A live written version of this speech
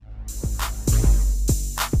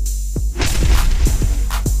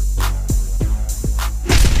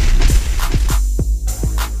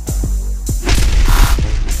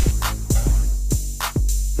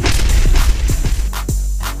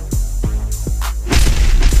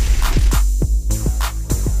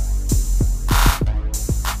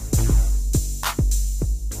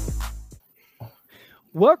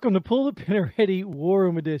Welcome to Pull the Pin Ready War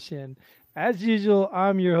Room Edition. As usual,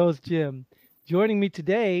 I'm your host, Jim. Joining me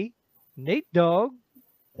today, Nate Dogg,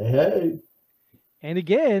 Hey, and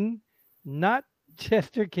again, not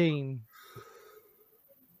Chester Kane.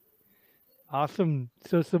 Awesome.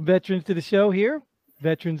 So, some veterans to the show here.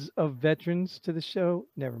 Veterans of veterans to the show.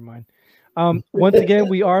 Never mind. Once again,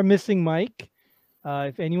 we are missing Mike.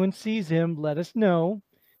 If anyone sees him, let us know.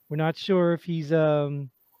 We're not sure if he's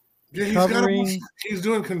Yeah, covering. He's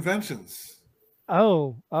doing conventions.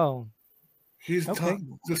 Oh, He's okay.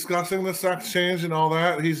 discussing the sex change and all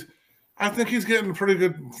that. I think he's getting a pretty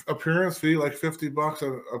good appearance fee, like $50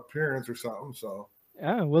 an appearance or something. So,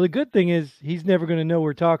 Yeah, well, the good thing is he's never going to know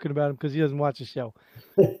we're talking about him because he doesn't watch the show.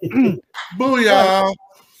 booyah!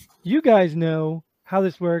 You guys know how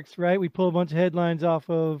this works, right? We pull a bunch of headlines off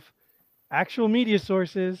of actual media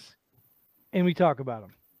sources and we talk about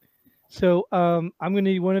them. So I'm going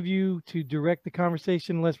to need one of you to direct the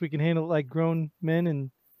conversation unless we can handle it like grown men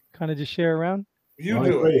and kind of just share around. You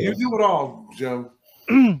do it. You do it all, Jim.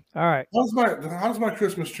 All right. How's my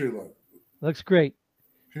Christmas tree look? Looks great.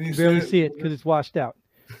 Can you barely see it because it's washed out.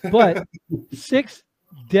 But 6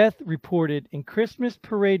 death reported in Christmas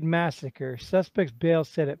parade massacre. Suspects bail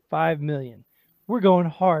set at $5 million. We're going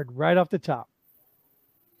hard right off the top.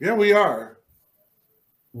 Yeah, we are.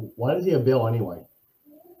 Why does he have bail anyway?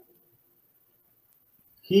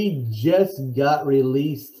 He just got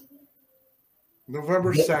released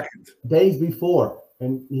November 2nd. Days before,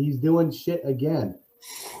 and he's doing shit again.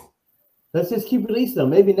 Let's just keep releasing him.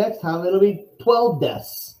 Maybe next time it'll be 12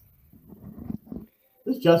 deaths.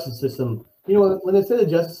 This justice system, you know, when they say the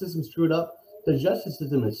justice system screwed up, the justice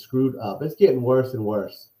system is screwed up. It's getting worse and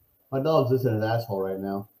worse. My dog's listening to an asshole right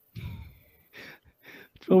now.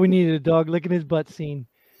 That's what we needed, a dog licking his butt scene.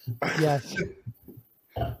 Yes.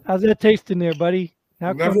 How's that tasting there, buddy?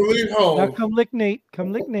 Now Never leave home. Now come lick Nate.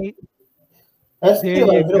 Come lick Nate. That's There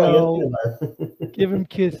you go. Give him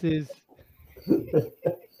kisses. But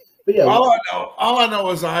yeah, all I know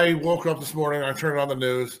is I woke up this morning. I turned on the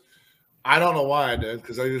news. I don't know why I did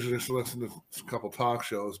because I usually just listen to a couple talk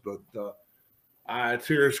shows, but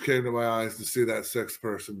tears came to my eyes to see that 6th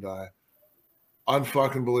person die.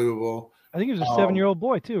 Unfucking believable. I think he was a 7-year-old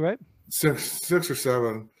boy too, right? 6 or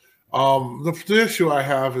 7. The issue I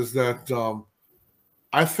have is that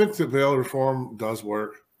I think that bail reform does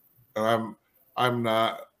work, and I'm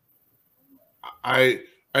not. I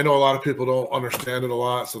know a lot of people don't understand it a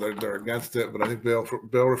lot, so they're against it. But I think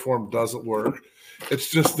bail reform doesn't work.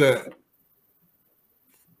 It's just that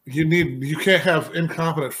you can't have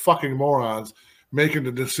incompetent fucking morons making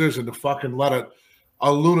the decision to fucking let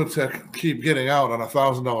a lunatic keep getting out on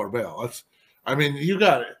 $1,000 bail. You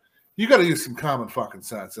got to use some common fucking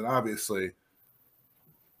sense, and obviously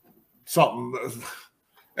something.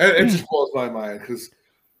 It just blows my mind because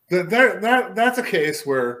that's a case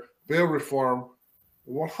where bail reform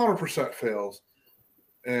 100% fails,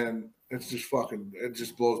 and it's just fucking. It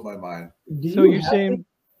just blows my mind. So you're saying?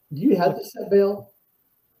 Do you have to set bail?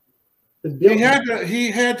 He had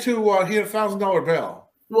 $1,000 bail.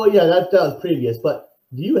 Well, yeah, that was previous, but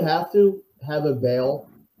do you have to have a bail?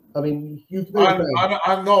 I mean, you can.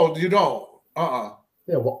 No, you don't. Yeah,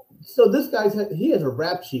 well, so this he has a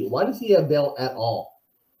rap sheet. Why does he have bail at all?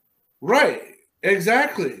 Right,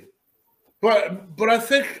 exactly. But I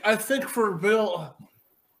think for Bill,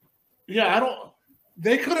 yeah, I don't.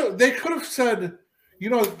 They could have said, you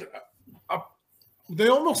know, they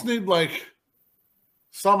almost need like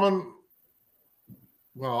someone.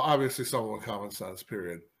 Well, obviously someone with common sense,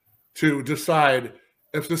 period, to decide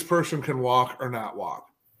if this person can walk or not walk.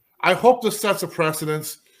 I hope this sets a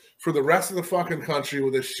precedence for the rest of the fucking country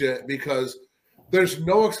with this shit because there's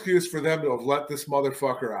no excuse for them to have let this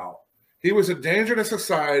motherfucker out. He was a danger to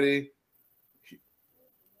society,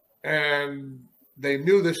 and they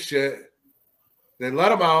knew this shit. They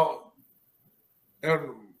let him out,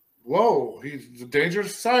 and whoa, he's a danger to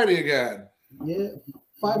society again. Yeah,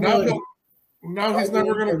 $5 million. Now he's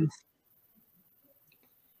never going to.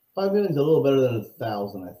 $5 million is a little better than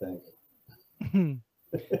 1,000, I think.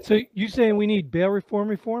 So you saying we need bail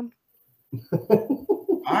reform?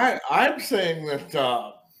 I'm saying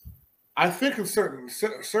that I think in certain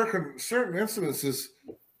incidences,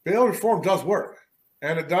 bail reform does work,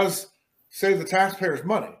 and it does save the taxpayers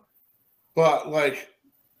money. But like,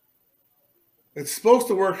 it's supposed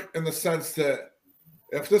to work in the sense that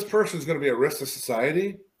if this person is going to be a risk to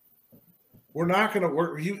society, we're not going to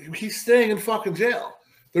work. He's staying in fucking jail.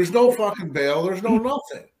 There's no fucking bail. There's no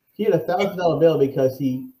nothing. He had $1,000 bail because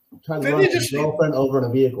he tried to run his girlfriend over in a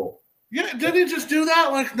vehicle. Yeah, didn't he just do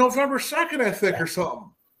that like November 2nd, I think, or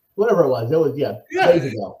something? Whatever it was.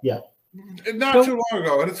 Days ago. Yeah. not So- too long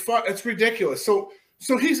ago, and it's ridiculous. So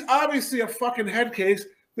he's obviously a fucking head case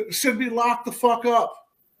that should be locked the fuck up.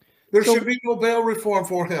 There So- should be no bail reform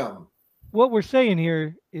for him. What we're saying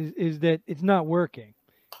here is that it's not working,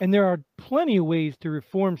 and there are plenty of ways to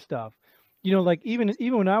reform stuff. You know, like even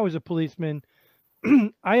when I was a policeman,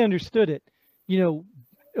 I understood it. You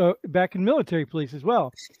know, back in military police as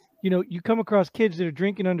well. You know, you come across kids that are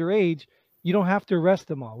drinking underage, you don't have to arrest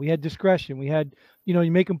them all. We had discretion. We had, you know,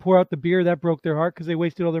 you make them pour out the beer, that broke their heart because they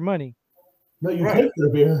wasted all their money. No, you Right. take their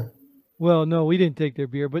beer. Well, no, we didn't take their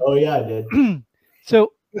beer, but Oh yeah, I did.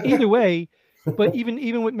 so either way, but even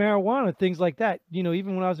with marijuana, things like that, you know,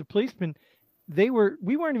 even when I was a policeman, we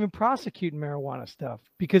weren't even prosecuting marijuana stuff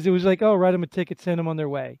because it was like, oh, write them a ticket, send them on their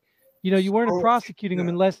way. You know, you weren't Oh, prosecuting them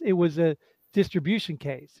yeah. unless it was a distribution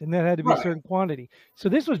case, and that had to be Right. a certain quantity. So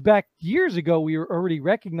this was back years ago. We were already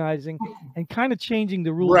recognizing and kind of changing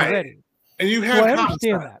the rules Right. already. And you So had I common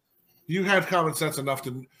understand sense. that, You had common sense enough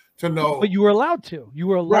to know. but you were allowed to. You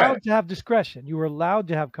were allowed Right. to have discretion. You were allowed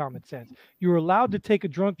to have common sense. You were allowed to take a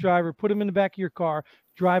drunk driver, put him in the back of your car,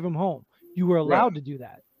 drive him home. You were allowed to do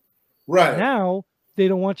that. Right. Now they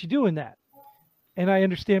don't want you doing that, and I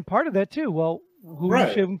understand part of that too. Well, who are Right.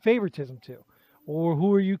 you showing favoritism to, or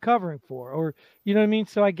who are you covering for, or you know what I mean?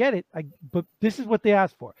 So I get it. But this is what they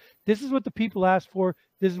asked for. This is what the people asked for.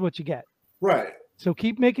 This is what you get. Right. So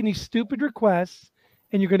keep making these stupid requests,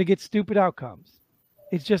 and you're going to get stupid outcomes.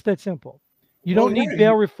 It's just that simple. You Well, don't need yeah,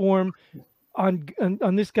 bail reform on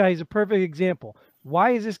this guy. Is a perfect example.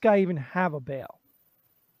 Why does this guy even have a bail?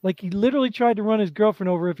 Like he literally tried to run his girlfriend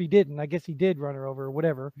over. If he didn't, I guess he did run her over or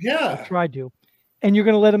whatever. Yeah. Tried to, and you're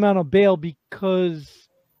going to let him out on bail because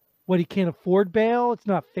what, he can't afford bail? It's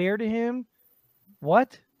not fair to him.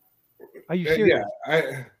 What? Are you serious?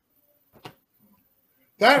 Yeah.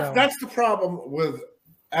 So- That's the problem with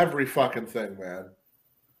every fucking thing, man.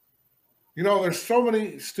 You know, there's so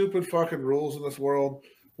many stupid fucking rules in this world.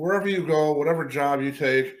 Wherever you go, whatever job you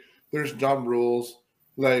take, there's dumb rules.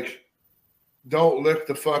 Like, don't lick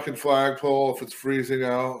the fucking flagpole if it's freezing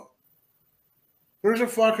out. There's a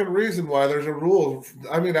fucking reason why there's a rule.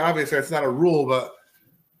 I mean, obviously, it's not a rule, but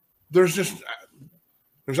there's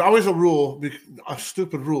always a rule, a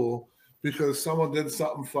stupid rule, because someone did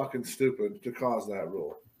something fucking stupid to cause that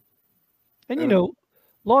rule. And you know,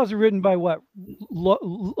 laws are written by what?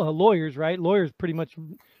 Lawyers, right? Lawyers pretty much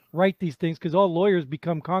write these things because all lawyers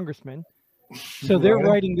become congressmen. So they're Right.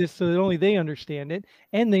 writing this so that only they understand it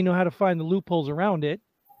and they know how to find the loopholes around it.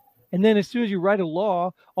 And then as soon as you write a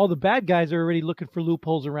law, all the bad guys are already looking for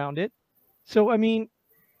loopholes around it. So, I mean,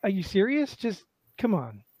 are you serious? Just come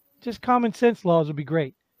on. Just common sense laws would be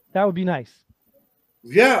great. That would be nice.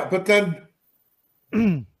 Yeah, but then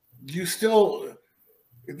you still,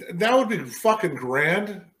 that would be fucking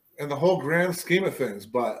grand in the whole grand scheme of things.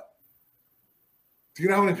 But do you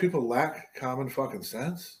know how many people lack common fucking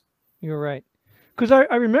sense? You're right. Because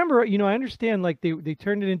I remember, you know, I understand like they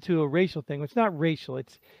turned it into a racial thing. It's not racial.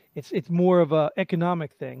 It's more of a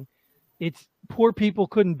economic thing. It's poor people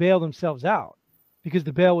couldn't bail themselves out because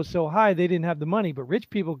the bail was so high they didn't have the money. But rich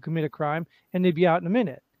people could commit a crime and they'd be out in a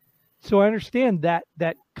minute. So I understand that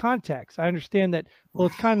context. I understand that, well,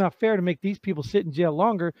 it's kind of not fair to make these people sit in jail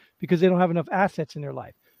longer because they don't have enough assets in their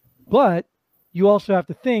life. But you also have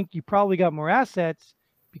to think you probably got more assets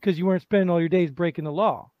because you weren't spending all your days breaking the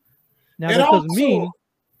law. Now And that doesn't also- mean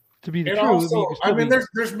to be the And truth. also, you can still I mean, be-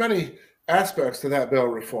 there's many aspects to that bail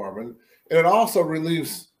reform, and it also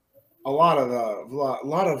relieves a lot of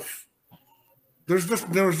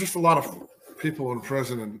there was just a lot of people in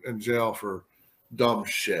prison and in jail for dumb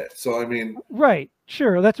shit. So I mean, right,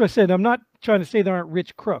 sure. That's what I said. I'm not trying to say there aren't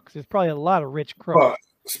rich crooks. There's probably a lot of rich crooks.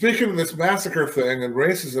 but speaking of this massacre thing and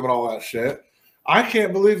racism and all that shit, I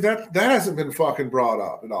can't believe that hasn't been fucking brought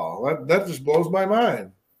up at all. That just blows my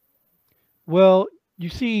mind. Well, you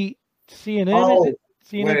see, CNN, Oh, is it?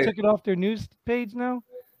 CNN wait. took it off their news page now.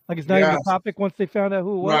 Like it's not even a Yes. topic once they found out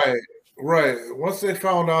who it was. Right. Once they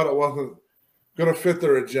found out it wasn't going to fit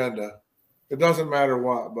their agenda, it doesn't matter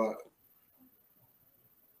what, but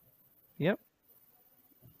Yep.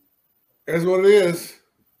 it's what it is.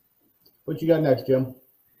 What you got next, Jim?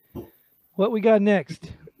 What we got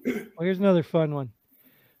next? Well, here's another fun one.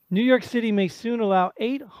 New York City may soon allow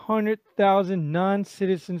 800,000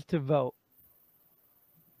 non-citizens to vote.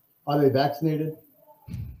 Are they vaccinated?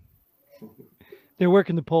 They're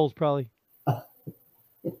working the polls probably,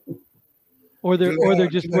 or Do they're they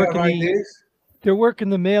have- just do they have working the IDs? they're working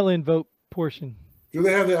the mail-in vote portion. Do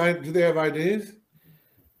they have IDs?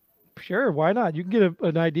 Sure, why not? You can get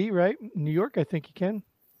an ID, right? In New York, I think you can.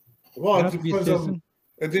 You Well, don't have to be a citizen.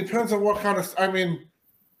 it depends on what kind of. I mean,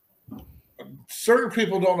 certain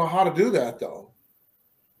people don't know how to do that, though.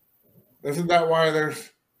 Isn't that why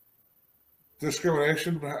there's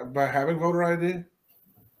discrimination by having voter ID?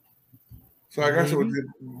 So I guess it would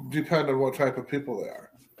depend on what type of people they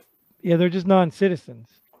are. Yeah, they're just non-citizens.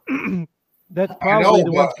 That's probably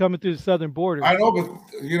the ones coming through the southern border. I know,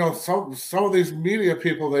 but you know, some of these media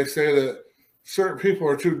people, they say that certain people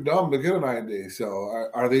are too dumb to get an ID. So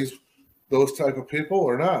are these those type of people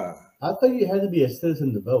or not? I thought you had to be a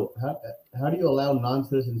citizen to vote. How do you allow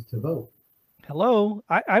non-citizens to vote? Hello,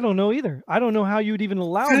 I don't know either. I don't know how you would even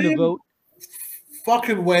allow them to vote.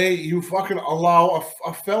 Fucking way you fucking allow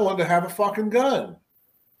a felon to have a fucking gun.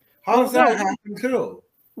 How does that happen too?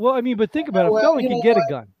 Well, I mean, but think about it. A felon can get a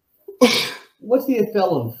gun. What's he a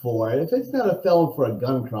felon for? If it's not a felon for a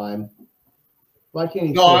gun crime, why can't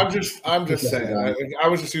he? No, I'm just saying. I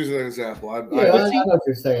was just using an example. I know what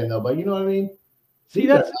you're saying though, but you know what I mean. See,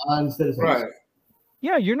 that's non-citizens, right?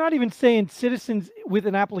 Yeah, you're not even saying citizens with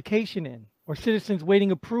an application in or citizens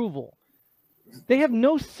waiting approval. They have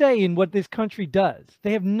no say in what this country does.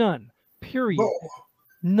 They have none. Period. Well,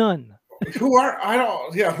 none. Who are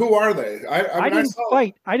who are they? I didn't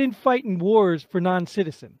fight. I didn't fight in wars for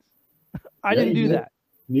non-citizens. I didn't do that.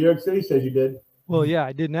 New York City says you did. Well, yeah,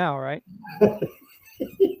 I did now, right?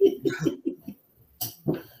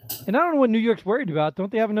 And I don't know what New York's worried about.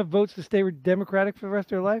 Don't they have enough votes to stay Democratic for the rest of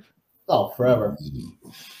their life? Oh, forever.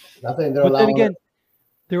 I think they're but then again,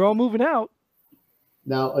 they're all moving out.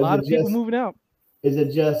 Now, a lot of people moving out. Is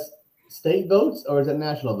it just state votes or is it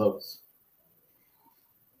national votes?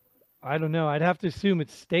 I don't know. I'd have to assume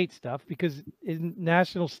it's state stuff because isn't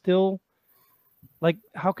national still like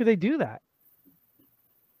how could they do that?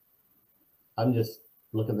 I'm just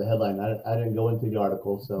looking at the headline. I didn't go into the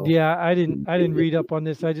article, so yeah, I didn't read up on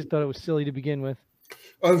this. I just thought it was silly to begin with.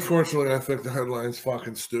 Unfortunately, I think the headline's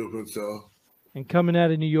fucking stupid. So, and coming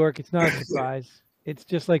out of New York, it's not a surprise. It's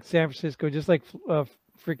just like San Francisco, just like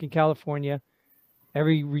freaking California.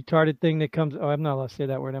 Every retarded thing that comes. Oh, I'm not allowed to say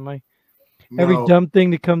that word, am I? No. Every dumb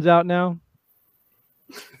thing that comes out now.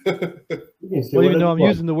 Well, even though I'm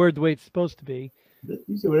using the word the way it's supposed to be.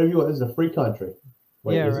 You say whatever you want. This is a free country.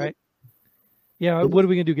 Wait, yeah, right. Yeah, what are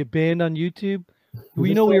we gonna do? Get banned on YouTube?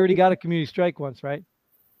 We know we already got a community strike once, right?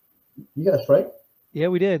 You got a strike? Yeah,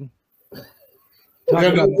 we did. We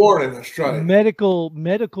got no warning a strike. Medical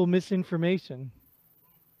misinformation.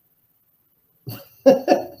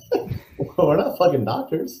 Well, we're not fucking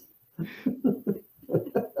doctors.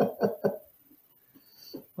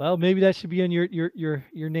 Well, maybe that should be on your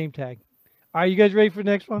name tag. Are you guys ready for the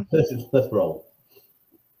next one? Let's roll.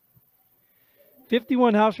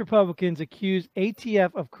 51 House Republicans accuse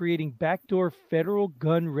ATF of creating backdoor federal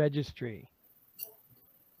gun registry.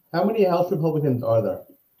 How many House Republicans are there?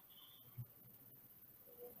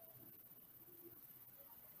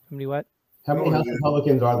 How many what? How many House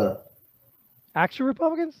Republicans are there? Actual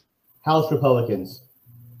Republicans? House Republicans.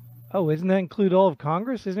 Oh, isn't that include all of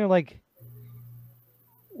Congress? Isn't there like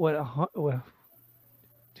what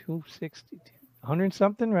 260, 100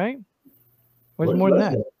 something, right? Where's more than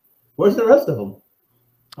that? Where's the rest of them?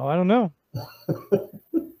 Oh, I don't know.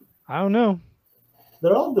 I don't know.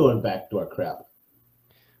 They're all doing backdoor crap.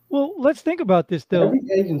 Well, let's think about this though. Every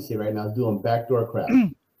agency right now is doing backdoor crap.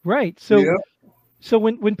 Right. So, so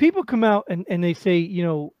when people come out and they say, you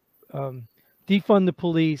know, defund the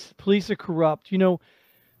police are corrupt, you know,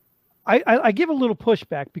 I give a little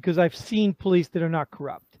pushback because I've seen police that are not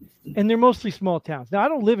corrupt, and they're mostly small towns. Now, I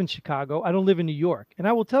don't live in Chicago. I don't live in New York. And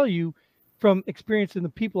I will tell you from experience in the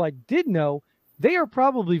people I did know, they are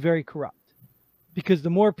probably very corrupt because the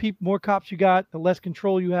more cops you got, the less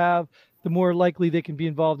control you have, the more likely they can be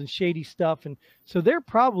involved in shady stuff. And so they're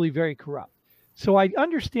probably very corrupt. So I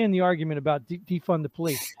understand the argument about defund the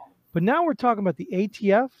police. But now we're talking about the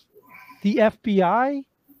ATF, the FBI.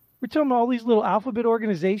 We're talking about all these little alphabet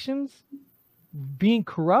organizations being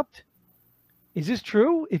corrupt. Is this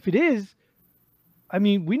true? If it is, I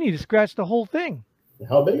mean, we need to scratch the whole thing.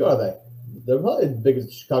 How big are they? They're probably as big as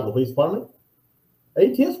the Chicago Police Department.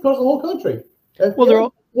 ATF across the whole country.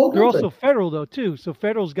 FBI, well, they're also federal, though, too. So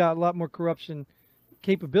federal's got a lot more corruption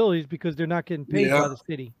capabilities because they're not getting paid by the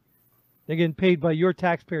city. They're getting paid by your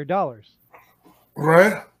taxpayer dollars.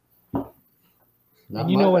 Right. And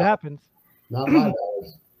you know what happens. Not my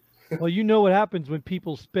dollars. Well, you know what happens when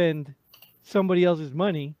people spend somebody else's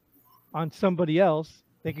money on somebody else.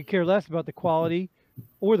 They could care less about the quality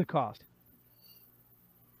or the cost.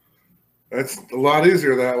 That's a lot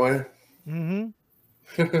easier that way. Mm-hmm.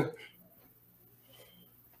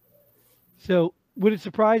 So, would it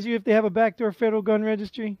surprise you if they have a backdoor federal gun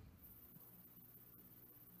registry?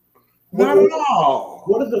 Not at all.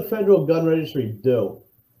 What does the federal gun registry do?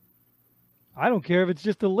 I don't care if it's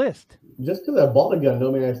just a list. Just because I bought a gun,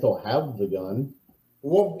 don't mean I still have the gun.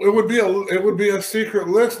 Well, it would be a secret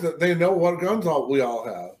list that they know what guns we all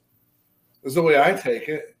have. Is the way I take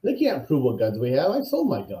it. They can't prove what guns we have. I sold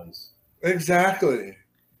my guns. Exactly.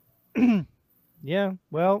 Yeah,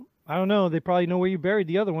 well, I don't know. They probably know where you buried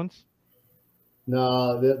the other ones.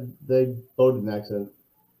 No, they voted an accident.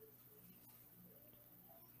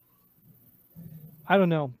 I don't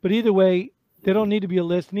know. But either way, there don't need to be a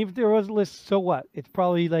list. And even if there was a list, so what? It's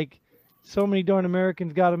probably like so many darn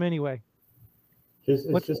Americans got them anyway. It's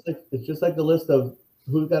just like the list of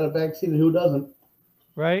who's got a vaccine and who doesn't.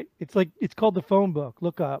 Right? It's called the phone book.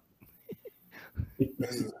 Look up.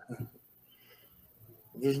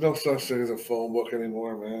 There's no such thing as a phone book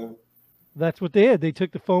anymore, man. That's what they did. They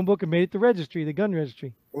took the phone book and made it the registry, the gun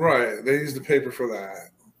registry. Right. They use the paper for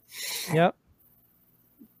that. Yep.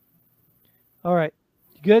 All right.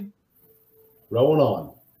 You good? Rolling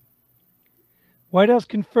on. White House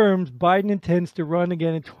confirms Biden intends to run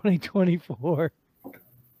again in 2024.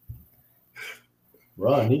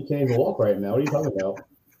 Run. He can't even walk right now. What are you talking about?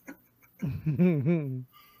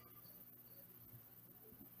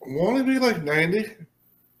 Won't he be like 90?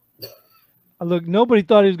 Look, nobody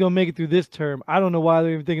thought he was going to make it through this term. I don't know why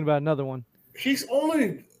they're even thinking about another one. He's not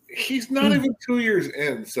even 2 years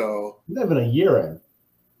in, so. He's not even a year in.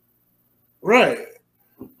 Right.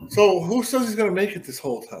 So who says he's going to make it this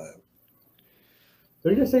whole time?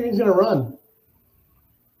 They're just saying he's going to run.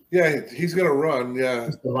 Yeah, he's going to run, yeah.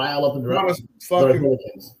 Just to rile up the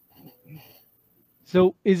Republicans.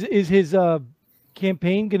 So is his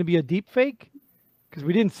campaign going to be a deep fake? Because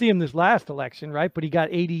we didn't see him this last election, right? But he got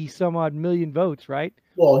 80 some odd million votes, right?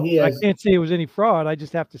 Well, he has. I can't say it was any fraud. I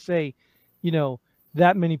just have to say,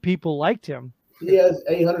 that many people liked him. He has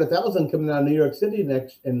 800,000 coming out of New York City in a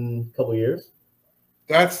couple of years.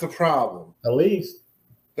 That's the problem. At least.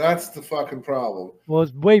 That's the fucking problem. Well,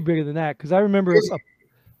 it's way bigger than that. Because I remember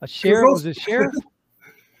a sheriff was a sheriff.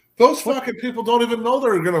 Those fucking people don't even know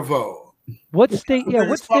they're going to vote. What state? Yeah,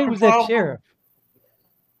 what state was that sheriff?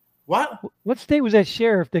 What state was that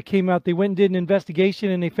sheriff that came out? They went and did an investigation,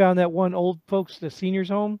 and they found that one old folks, the seniors'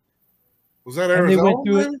 home. Was that Arizona? And they went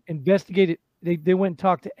through it, investigated. They went and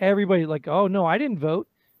talked to everybody. Like, oh no, I didn't vote,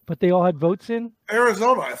 but they all had votes in.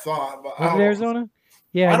 Arizona, I thought. But was it Arizona?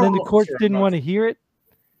 Yeah, and then the courts didn't want to hear it.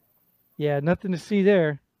 Yeah, nothing to see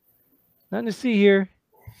there. Nothing to see here.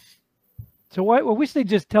 So I wish they'd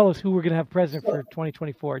just tell us who we're going to have president for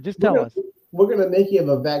 2024. Just tell us. We're going to make you have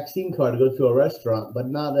a vaccine card to go to a restaurant, but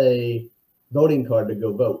not a voting card to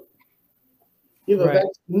go vote. You have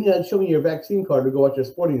you need to show me your vaccine card to go watch a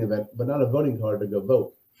sporting event, but not a voting card to go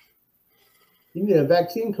vote. You need a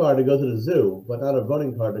vaccine card to go to the zoo, but not a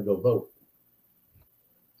voting card to go vote.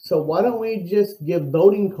 So why don't we just give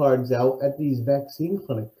voting cards out at these vaccine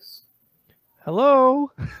clinics?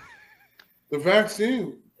 Hello? The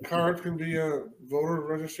vaccine card can be a voter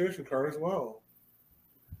registration card as well.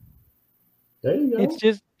 There you go.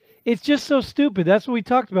 It's just so stupid. That's what we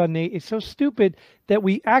talked about, Nate. It's so stupid that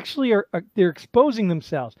we actually they're exposing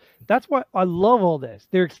themselves. That's why I love all this.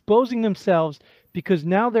 They're exposing themselves because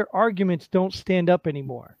now their arguments don't stand up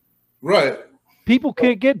anymore. Right. People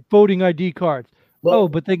can't get voting ID cards. Well,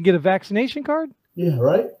 but they can get a vaccination card? Yeah,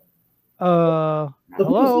 right? Hello?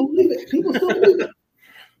 People still believe it.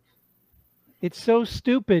 It's so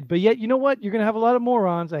stupid. But yet, you know what? You're going to have a lot of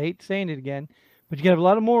morons. I hate saying it again. But you can have a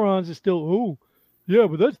lot of morons that still, oh, yeah,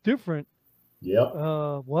 but that's different. Yep.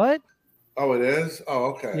 What? Oh, it is?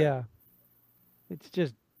 Oh, okay. Yeah. It's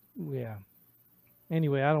just, yeah.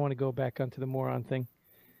 Anyway, I don't want to go back onto the moron thing.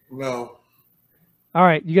 No. All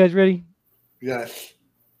right. You guys ready? Yes.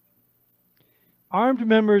 Armed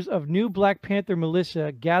members of new Black Panther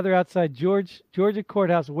militia gather outside Georgia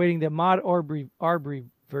courthouse awaiting the Ahmaud Arbery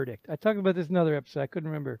verdict. I talked about this in another episode. I couldn't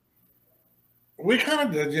remember. We kind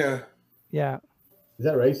of did, yeah. Yeah. Is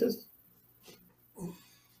that racist?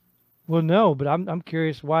 Well, no, but I'm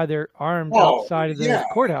curious why they're armed outside of the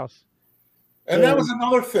courthouse. And that was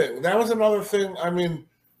another thing. I mean,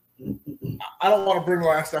 I don't want to bring the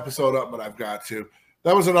last episode up, but I've got to.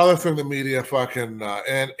 That was another thing the media fucking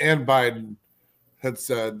and Biden had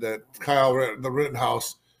said, that the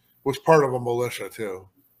Rittenhouse was part of a militia too,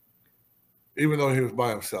 even though he was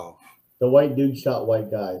by himself. The white dude shot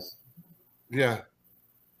white guys. Yeah,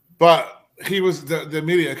 but he was the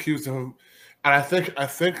media accused him, and I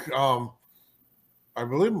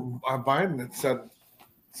believe Biden had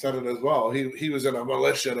said it as well. He was in a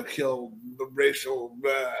militia to kill the racial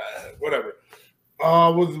whatever.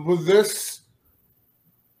 With this,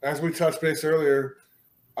 as we touched base earlier,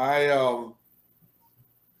 I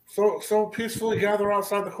so peacefully gather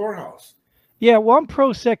outside the courthouse. Yeah, well, I'm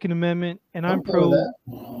pro Second Amendment, and I'm fine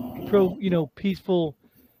with pro peaceful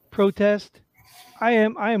protest. I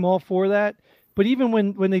am all for that. But even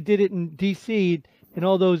when they did it in D.C. and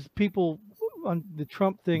all those people on the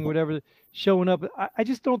Trump thing, whatever, showing up, I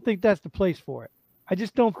just don't think that's the place for it. I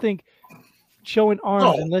just don't think showing arms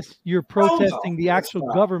No. unless you're Hell no, protesting the it's actual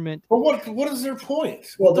not. government. But what is their point?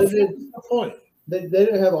 Well, What the they fuck did- is their point? They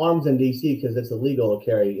didn't have arms in D.C. because it's illegal to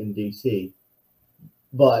carry in D.C.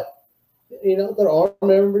 But there are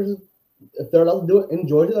members. If they're allowed to do it in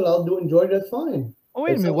Georgia, they're allowed to do it in Georgia. That's fine. Oh,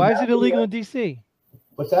 wait a If minute. something Why is it happens, illegal in D.C.?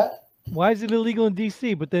 What's that? Why is it illegal in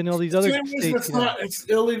D.C. but then all these other Same reason states? it's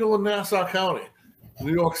illegal in Nassau County,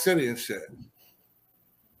 New York City, and shit.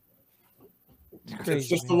 It's crazy, It's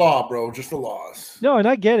just the man. law, bro. Just the laws. No, and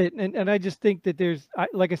I get it, and I just think that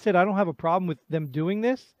like I said, I don't have a problem with them doing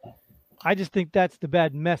this. I just think that's the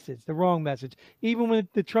bad message, the wrong message. Even when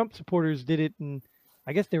the Trump supporters did it, and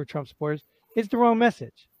I guess they were Trump supporters, it's the wrong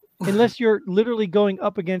message. Unless you're literally going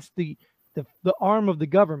up against the arm of the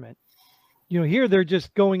government. Here they're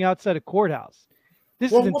just going outside a courthouse.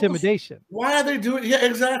 This Well, is what the intimidation. Why are they doing? Yeah,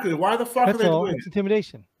 exactly. Why the fuck That's are they all. doing It's it?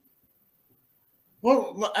 intimidation.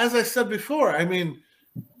 Well, as I said before, I mean,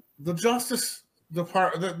 the Justice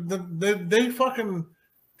Department, they fucking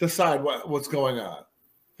decide what's going on.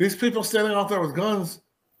 These people standing out there with guns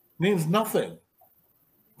means nothing.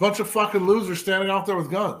 Bunch of fucking losers standing out there with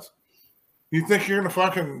guns. You think you're gonna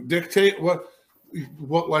fucking dictate what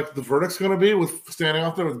like the verdict's gonna be with standing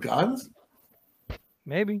out there with guns?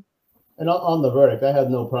 Maybe. And on the verdict, I have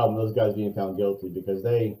no problem with those guys being found guilty because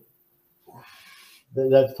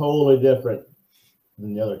that's totally different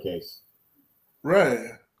than the other case. Right.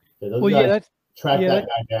 Yeah, those Well, guys yeah, that's tracked yeah, that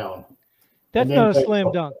guy down. that's and then not a say, slam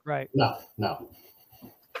 "Oh, dunk, right? No.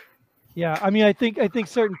 Yeah, I mean, I think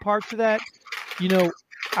certain parts of that,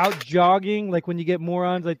 out jogging, like when you get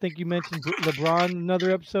morons. I think you mentioned LeBron in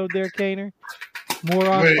another episode there, Kaner.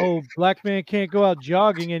 Morons. Wait. Oh, black man can't go out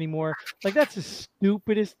jogging anymore. Like that's the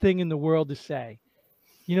stupidest thing in the world to say.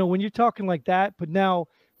 When you're talking like that, but now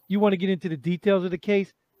you want to get into the details of the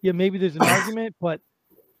case. Yeah, maybe there's an argument, but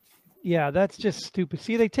yeah, that's just stupid.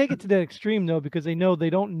 See, they take it to that extreme though because they know they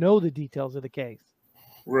don't know the details of the case.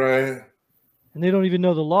 Right. And they don't even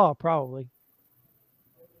know the law, probably.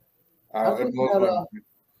 I think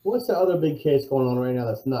what's the other big case going on right now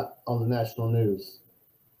that's not on the national news?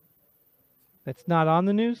 That's not on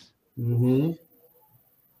the news? Mm-hmm.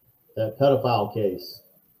 That pedophile case.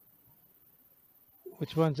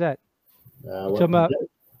 Which one's that? What- talking about-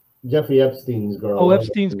 Jeffrey Epstein's girl. Oh,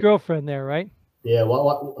 Epstein's girlfriend there, right? Yeah.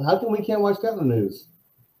 How come we can't watch that on the news?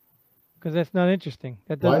 Because that's not interesting.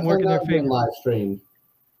 That Why doesn't is work that in their not being favor. live streamed?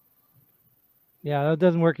 Yeah, that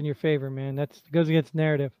doesn't work in your favor, man. That goes against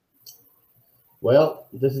narrative. Well,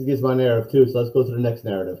 this is against my narrative too, so let's go to the next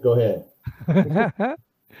narrative. Go ahead.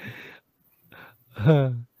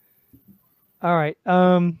 All right.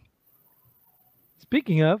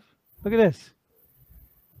 Speaking of, look at this.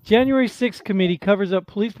 January 6th committee covers up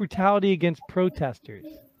police brutality against protesters.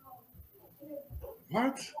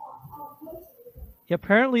 What? Yeah,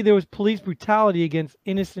 apparently there was police brutality against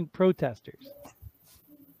innocent protesters.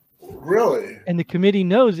 Really? And the committee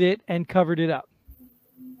knows it and covered it up.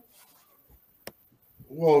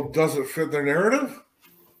 Well, does it fit their narrative?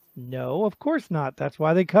 No, of course not. That's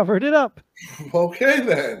why they covered it up. Okay,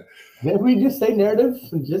 then. Didn't we just say narrative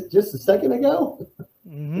just a second ago?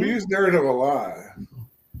 Mhm. We use narrative a lot.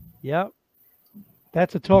 Yep.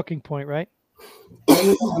 That's a talking point, right?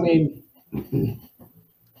 I mean,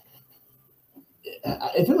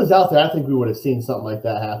 if it was out there, I think we would have seen something like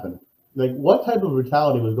that happen. Like, what type of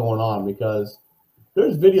brutality was going on? Because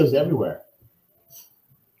there's videos everywhere.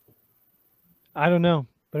 I don't know,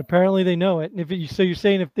 but apparently they know it. And so you're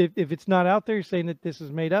saying if it's not out there, you're saying that this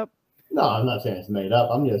is made up? No, I'm not saying it's made up.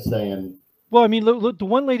 I'm just saying, Well, I mean, look, the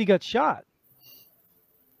one lady got shot.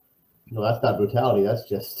 no, that's not brutality. That's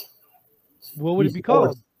just What would it use be of called?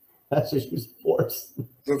 force. That's just use of force.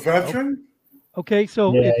 The veteran? Okay,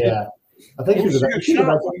 so Yeah. I think Well, she was a she got veteran. She was a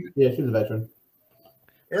shot veteran. Yeah, she was a veteran.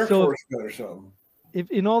 Air So- Force gun or something. if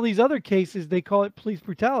in all these other cases they call it police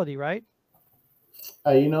brutality, right?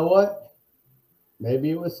 You know what?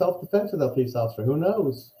 Maybe it was self-defense of the police officer. Who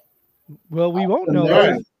knows? Well, we won't know.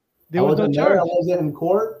 there. There was no wasn't there. I charge. wasn't in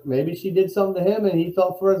court. Maybe she did something to him and he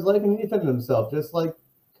fell for his leg and he defended himself, just like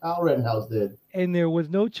Kyle Rittenhouse did. And there was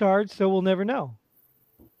no charge, so we'll never know.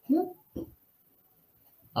 Yeah.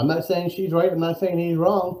 I'm not saying she's right. I'm not saying he's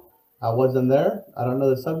wrong. I wasn't there. I don't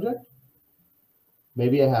know the subject.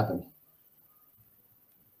 Maybe it happened.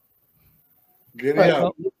 Giddy But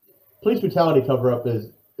up. police brutality cover-up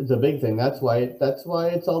is a big thing. That's why it's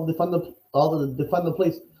all defund the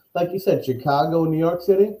police. like you said, Chicago, New York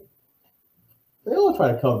City, they all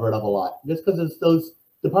try to cover it up a lot just because those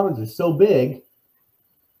departments are so big.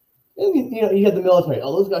 And you have the military.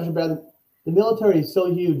 Oh, those guys are bad. The military is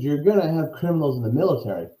so huge. You're gonna have criminals in the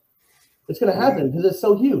military. It's gonna happen because it's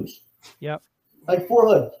so huge. Yep. Like Fort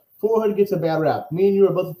Hood. Fort Hood gets a bad rap. Me and you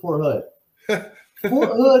are both at Fort Hood. Fort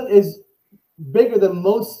Hood is bigger than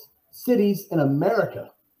most cities in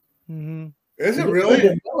America. Mm-hmm. Is it really?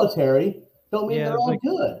 The military don't mean Yeah, they're it's all like-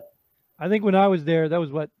 good. I think when I was there, that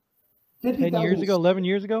was what 10 50,000 years ago, 11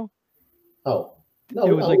 years ago. Oh no,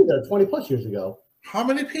 It was no, like- we were there 20 plus years ago. How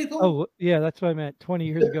many people? Oh yeah, that's what I meant. 20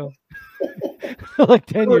 years ago, like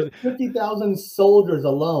 10 There years. were 50,000 soldiers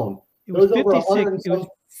alone. It There was was over 56. 100 It was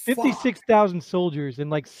Fuck. 56,000 soldiers and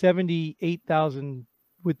like 78,000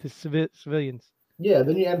 with the civilians. Yeah,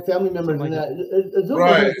 then you add family members Something and like that. There's over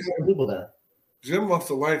Right. 100 people there. Jim must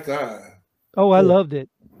have liked that. Oh, I Yeah. loved it.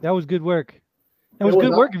 That was good work. That was It was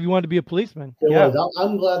good not- work if you wanted to be a policeman. It Yeah. was.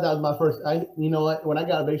 I'm glad that was my first. You know what? When I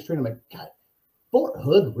got a base training, I'm like, God, Fort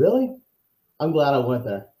Hood, really? I'm glad I went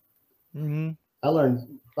there. Mm-hmm.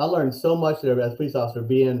 I learned so much there as a police officer,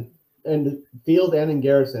 being in the field and in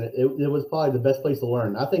garrison. It was probably the best place to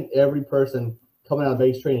learn. I think every person coming out of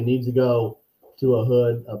base training needs to go to a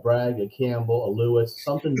Hood, a Bragg, a Campbell, a Lewis,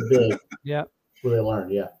 something big Yeah. where they learn.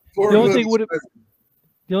 Yeah. Fort The only Hood thing is-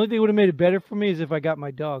 would have made it better for me is if I got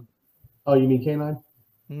my dog. Oh, you mean canine?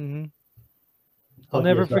 Mm-hmm. Talk I'll to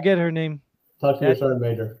your never ser- forget her name. Talk to your that- sergeant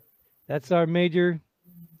major. That's our major.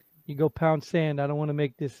 You go pound sand. I don't want to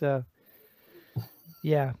make this.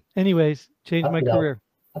 Yeah. Anyways, changed I my forgot. career.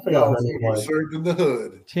 I forgot No, her name you was. served in the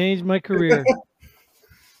hood. Changed my career.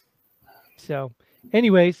 So,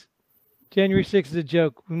 anyways, January 6th is a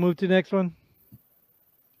joke. We move to the next one.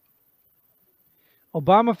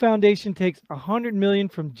 Obama Foundation takes $100 million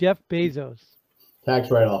from Jeff Bezos. Tax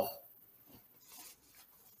write-off.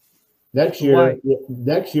 Next year, Why?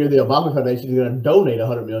 the Obama Foundation is going to donate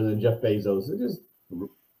 $100 million to Jeff Bezos. They just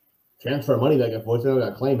transfer money back and forth. They don't got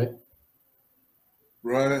to claim it.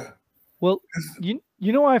 Right. Well, you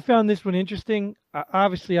know why I found this one interesting?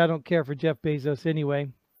 Obviously, I don't care for Jeff Bezos anyway.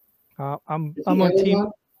 I'm Is he on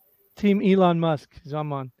Amazon? team Elon Musk. So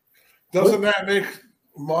I'm on. Doesn't that make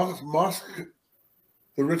Musk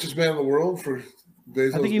the richest man in the world for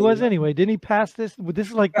Bezos? I think he was anyway. Didn't he pass this? This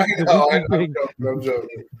is like I the know, weekly I'm thing. joking. I'm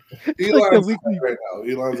joking. It's like the Elon's weekly- right now.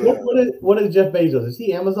 Elon's What is Jeff Bezos? Is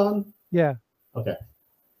he Amazon? Yeah. Okay.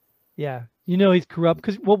 Yeah. You know he's corrupt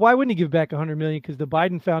because why wouldn't he give back 100 million? Because the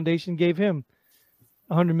Biden Foundation gave him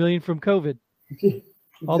 100 million from COVID.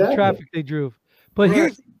 All the Exactly. traffic they drove. But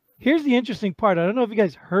Right. here's the interesting part. I don't know if you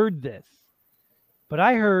guys heard this, but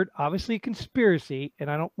I heard obviously a conspiracy, and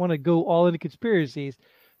I don't want to go all into conspiracies,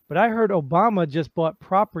 but I heard Obama just bought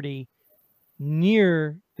property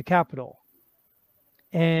near the Capitol.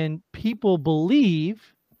 And people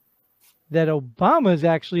believe that Obama is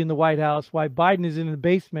actually in the White House while Biden is in the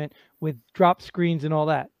basement with drop screens and all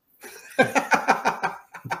that.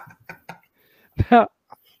 Now,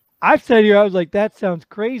 I've said here, I was like, that sounds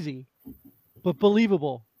crazy, but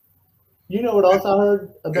believable. You know what else I heard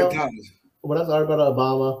It about? does. What else I heard about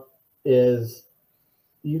Obama is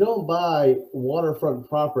you don't buy waterfront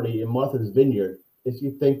property in Martha's Vineyard if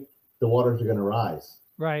you think the waters are going to rise.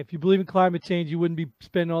 Right. If you believe in climate change, you wouldn't be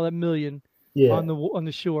spending all that million Yeah. on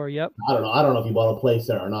the shore. Yep. I don't know. I don't know if he bought a place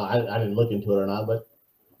there or not. I didn't look into it or not, but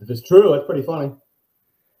if it's true, it's pretty funny.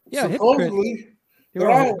 Yeah. hypocrites. Supposedly, They were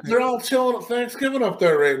all hypocrites. they're all chilling at Thanksgiving up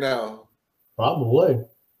there right now. Probably.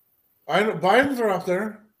 I know Biden's are up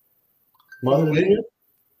there. Martha's Probably. Vineyard?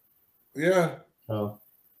 Yeah. Oh,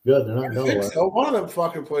 good. They're not I going think nowhere. so. One of them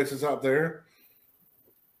fucking places out there.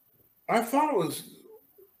 I thought it was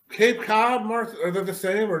Cape Cod, Martha. Are they the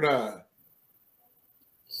same or not?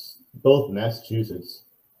 Both Massachusetts.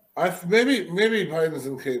 Maybe Biden's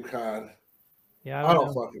in Cape Cod. Yeah. I I don't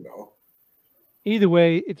don't know. fucking know. Either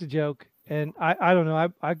way, it's a joke, and I don't know.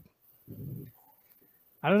 I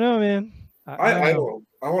don't know, man. I don't.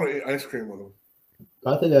 I want to eat ice cream with them.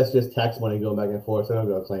 I think that's just tax money going back and forth. So I'm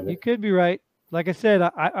going to claim You it. could be right. Like I said,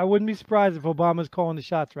 I wouldn't be surprised if Obama's calling the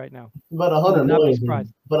shots right now. But would 100 not be million.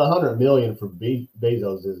 surprised. But 100 million for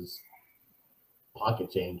Bezos is pocket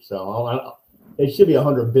change. So it should be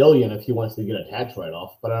 100 billion if he wants to get a tax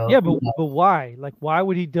write-off. But I don't. Yeah, but why? Like, why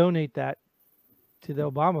would he donate that to the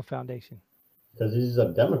Obama Foundation? Because he's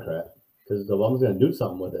a Democrat. Because Obama's going to do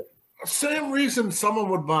something with it. Same reason someone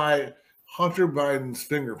would buy Hunter Biden's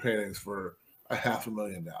finger paintings for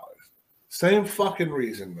 $500,000. Same fucking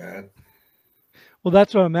reason, man. Well,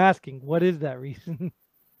 that's what I'm asking. What is that reason?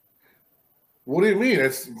 What do you mean?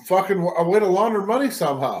 It's fucking a way to launder money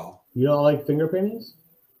somehow. You don't like finger paintings?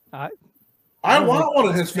 I don't want like one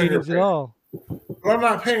of his finger paintings at all. but I'm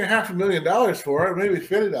not paying $500,000 for it, maybe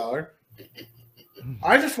 $50.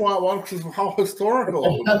 I just want one because of how historical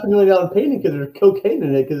it Half was, $1 million painting because there's cocaine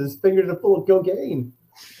in it because his fingers are full of cocaine.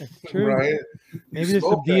 That's true. right? Maybe there's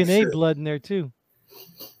some DNA blood in there too.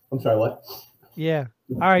 I'm sorry, what? Yeah.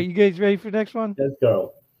 All right, you guys ready for the next one? Let's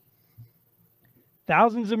go.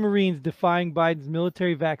 Thousands of Marines defying Biden's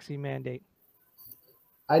military vaccine mandate.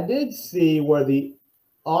 I did see where the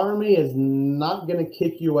Army is not going to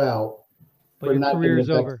kick you out But for your not career getting is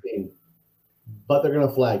the over. vaccine, but they're going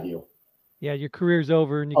to flag you. Yeah, your career's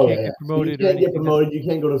over and you Oh, can't yeah. get So promoted. you can't get promoted. You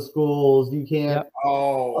can't go to schools. You can't. Yep.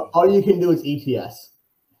 Oh, All you can do is ETS.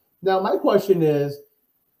 Now, my question is,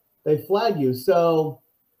 they flag you. So,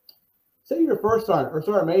 say you're a first sergeant or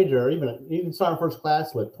sergeant major, or even sergeant first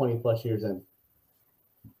class with 20 plus years in.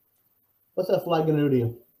 What's that flag going to do to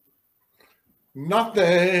you?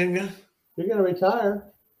 nothing. You're going to retire.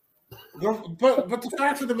 But the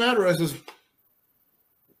fact of the matter is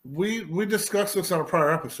we discussed this on a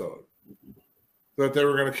prior episode that they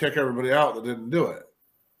were going to kick everybody out that didn't do it.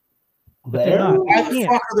 But they're not. Why They the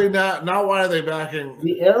can't. fuck are they not? Now why are they backing?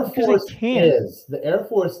 The Air Because they Force can't. is. The Air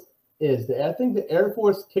Force is. I think the Air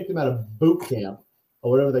Force kicked them out of boot camp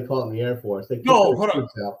or whatever they call it in the Air Force. They kicked No, their hold on.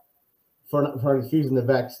 troops out for refusing the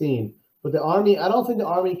vaccine. But the Army, I don't think the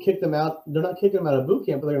Army kicked them out. They're not kicking them out of boot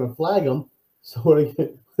camp, but they're going to flag them. So what are they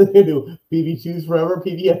going to do? PV2s forever?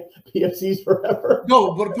 PFCs forever?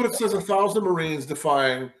 No, but it says 1,000 Marines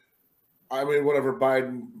defying. I mean, whatever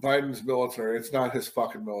Biden's military. It's not his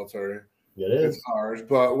fucking military. It It's is. ours.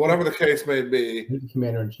 But whatever the case may be, He's the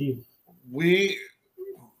commander-in-chief.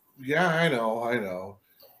 yeah, I know.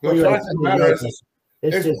 Well, The you're fact of the matter is,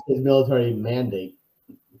 It's just his military mandate.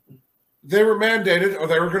 they were mandated or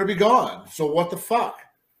they were going to be gone. So what the fuck?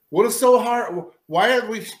 What is so hard? Why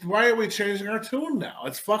are we changing our tune now?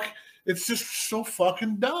 It's just so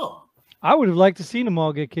fucking dumb. I would have liked to seen them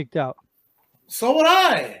all get kicked out. So would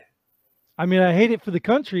I. I mean, I hate it for the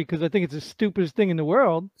country because I think it's the stupidest thing in the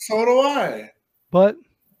world. So do I. But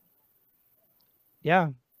yeah,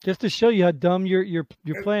 just to show you how dumb your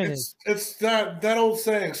plan is. It's that old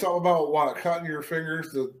saying, something about what, cutting your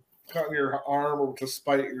fingers to cutting your arm or to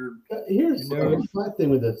spite your Here's my thing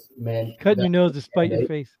with this, man. Cutting your nose to spite your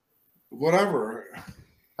face. whatever.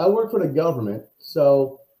 I work for the government,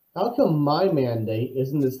 so how come my mandate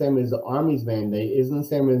isn't the same as the Army's mandate, isn't the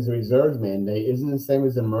same as the Reserve's mandate, isn't the same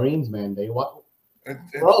as the Marines' mandate? Why,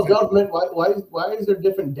 we're all government. Why is there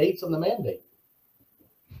different dates on the mandate?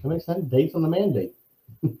 That makes sense. Dates on the mandate.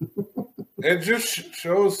 It just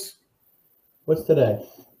shows What's today?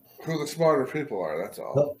 who the smarter people are. That's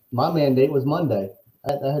all. Well, my mandate was Monday.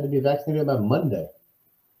 I had to be vaccinated by Monday.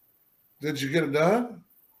 Did you get it done?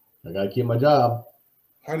 I got to keep my job.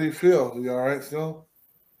 How do you feel? You all right still?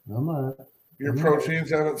 I'm all right. Your I'm all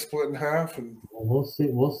proteins haven't split in half, and We'll see.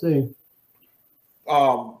 We'll see.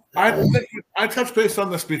 I think I touched base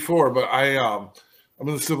on this before, but I'm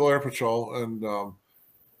in the Civil Air Patrol, and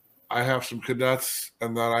I have some cadets,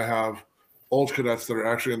 and then I have old cadets that are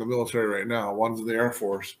actually in the military right now. One's in the Air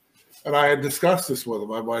Force, and I had discussed this with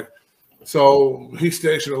him. I'm like, so he's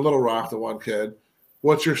stationed at Little Rock, the one kid.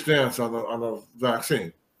 What's your stance on the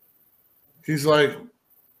vaccine? He's like,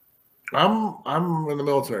 I'm in the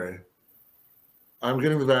military. I'm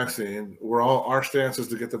getting the vaccine. Our stance is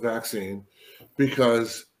to get the vaccine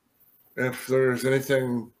because if there's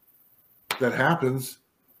anything that happens,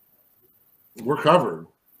 we're covered.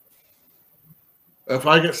 If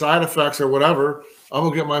I get side effects or whatever, I'm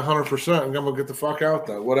gonna get my 100% and I'm gonna get the fuck out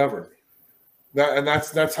then, whatever.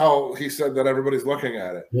 That's how he said that everybody's looking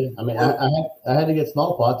at it. Yeah, I mean, I had to get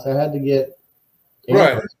smallpox. I had to get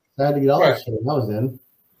Right. I had to get all Right. that shit when I was in.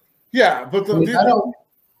 Yeah, but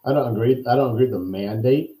I don't agree. I don't agree with the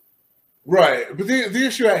mandate. right. But the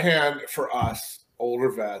issue at hand for us older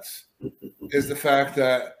vets is the fact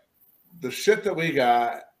that the shit that we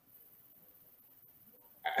got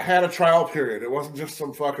had a trial period. It wasn't just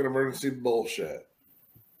some fucking emergency bullshit.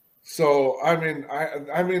 So I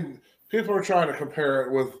mean, people are trying to compare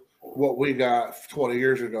it with what we got 20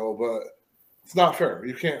 years ago, but it's not fair.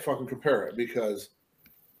 You can't fucking compare it because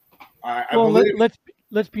I believe.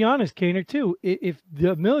 Let's be honest, Kaner, too. If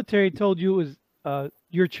the military told you it was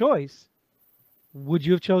your choice, would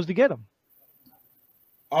you have chose to get them?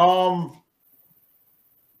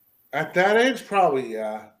 At that age, probably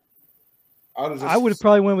yeah. I would have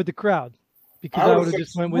probably went with the crowd because I would have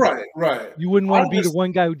just went with right. You wouldn't want to be the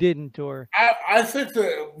one guy who didn't, or I think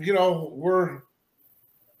that we're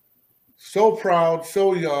so proud,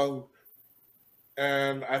 so young,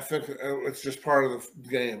 and I think it's just part of the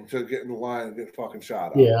game to get in the line and get fucking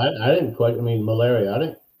shot. Yeah, I didn't quite. I mean,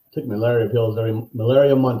 malaria. took malaria pills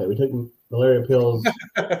malaria Monday. We took malaria pills.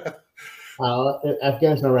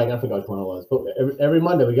 Afghanistan, Iraq, I forgot which one it was. But every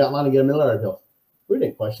Monday we got in line to get a malaria pill. We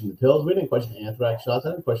didn't question the pills. We didn't question the anthrax shots.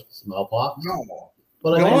 I didn't question the smallpox. No.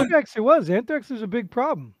 But Well, I mean, anthrax, it was. Anthrax was a big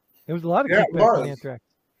problem. There was a lot of Yeah, it kickback on was. anthrax.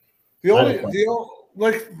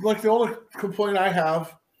 The only complaint I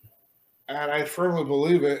have, and I firmly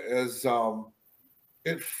believe it, is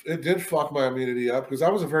it did fuck my immunity up because I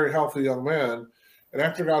was a very healthy young man, and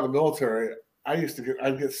after I got out of the military, I'd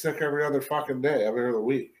get sick every other fucking day, every other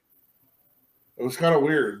week. It was kind of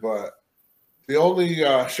weird, but the only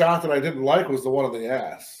shot that I didn't like was the one in the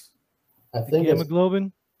ass. I think it's,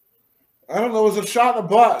 Gamma-globin. I don't know, it was a shot in the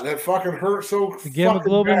butt that fucking hurt so The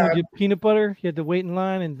gamma-globin bad. with your peanut butter. You had to wait in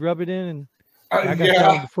line and rub it in. And I got that Yeah,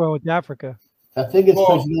 one before I went to Africa. I think it's Well-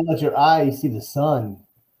 because you don't let your eyes see the sun.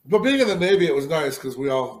 but being in the Navy, it was nice because we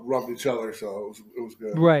all rubbed each other, so it was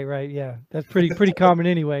good. Right. Yeah. That's pretty common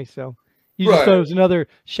anyway. So you just Right. thought it was another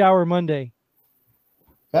shower Monday.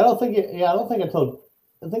 I don't think I told.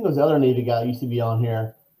 I think it was the other Navy guy that used to be on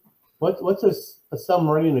here. What's a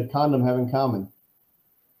submarine and a condom have in common?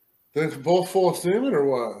 They're both full of semen or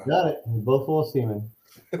what? Got it. We're both full of semen.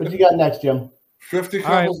 What you got next, Jim? 50 All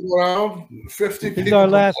right. couples around, 50 This is people. our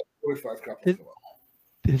last- 45 couples. This-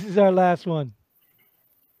 This is our last one.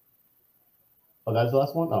 Oh, that's the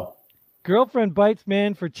last one. Oh, Girlfriend bites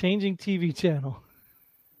man for changing TV channel.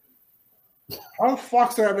 How the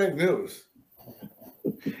fuck's that make news?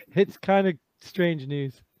 It's kind of strange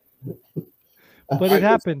news, but it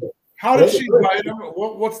happened. How did she bite him?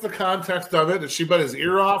 What's the context of it? Did she bite his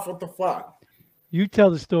ear off? What the fuck? You tell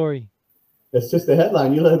the story. it's just the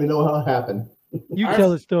headline. You let me know how it happened. You tell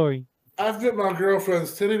the story. I've bit my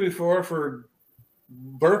girlfriend's titty before for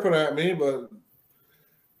burping at me, but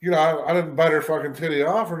I didn't bite her fucking titty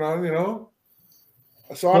off or nothing,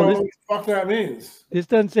 So I Well, don't know what the fuck that means. This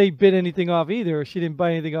doesn't say bit anything off either, or she didn't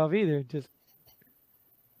bite anything off either. Just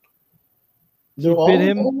Do all, bit the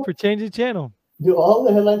him headlines- for changing the channel. do all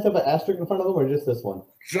the headlines have an asterisk in front of them, or just this one?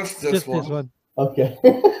 Just this Just one. this one. Okay.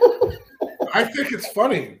 I think it's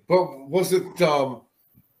funny, but was it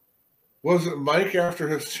Mike after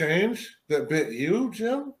his change that bit you,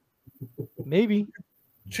 Jim? Maybe.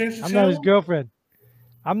 Change the I'm channel? not his girlfriend.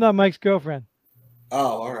 I'm not Mike's girlfriend.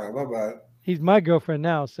 Oh, all right, my bad. He's my girlfriend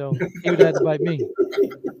now, so he would have to bite me.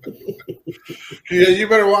 Yeah, you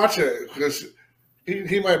better watch it because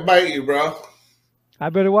he might bite you, bro. I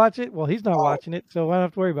better watch it. Well, he's not watching it, so I don't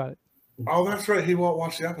have to worry about it. Oh, that's right. He won't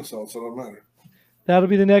watch the episode, so it don't matter. That'll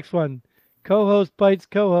be the next one. Co-host bites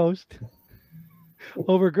co-host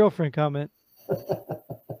over a girlfriend comment.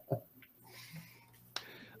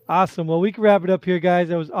 Awesome. Well, we can wrap it up here, guys.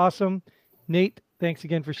 That was awesome. Nate, thanks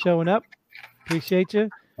again for showing up. Appreciate you.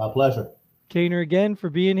 My pleasure. Kaner again for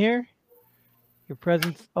being here. Your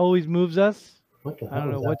presence always moves us. What the hell I don't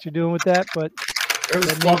know is that? what you're doing with that, but It's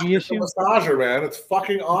That fucking Navy it's a issue? massager, man. It's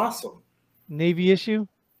fucking awesome. Navy issue.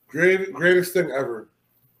 Greatest thing ever.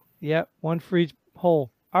 Yep, one for each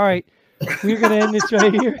hole. All right, we're going to end this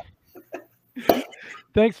right here.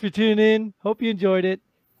 Thanks for tuning in. Hope you enjoyed it.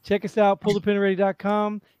 Check us out,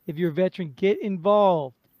 pullthepinalready.com. If you're a veteran, get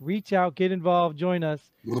involved. Reach out, get involved, join us,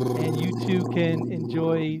 and you too can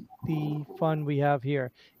enjoy the fun we have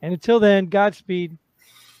here. And until then, Godspeed.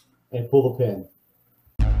 And pull the pin.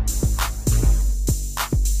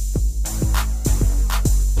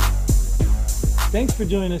 Thanks for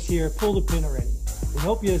joining us here at Pull the Pin Already. We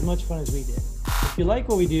hope you had as much fun as we did. If you like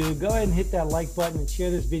what we do, go ahead and hit that like button and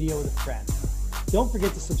share this video with a friend. Don't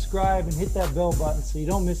forget to subscribe and hit that bell button so you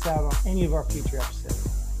don't miss out on any of our future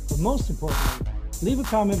episodes. But most importantly, leave a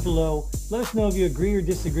comment below. Let us know if you agree or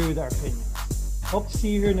disagree with our opinions. Hope to see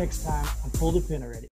you here next time on Pull the Pin Already.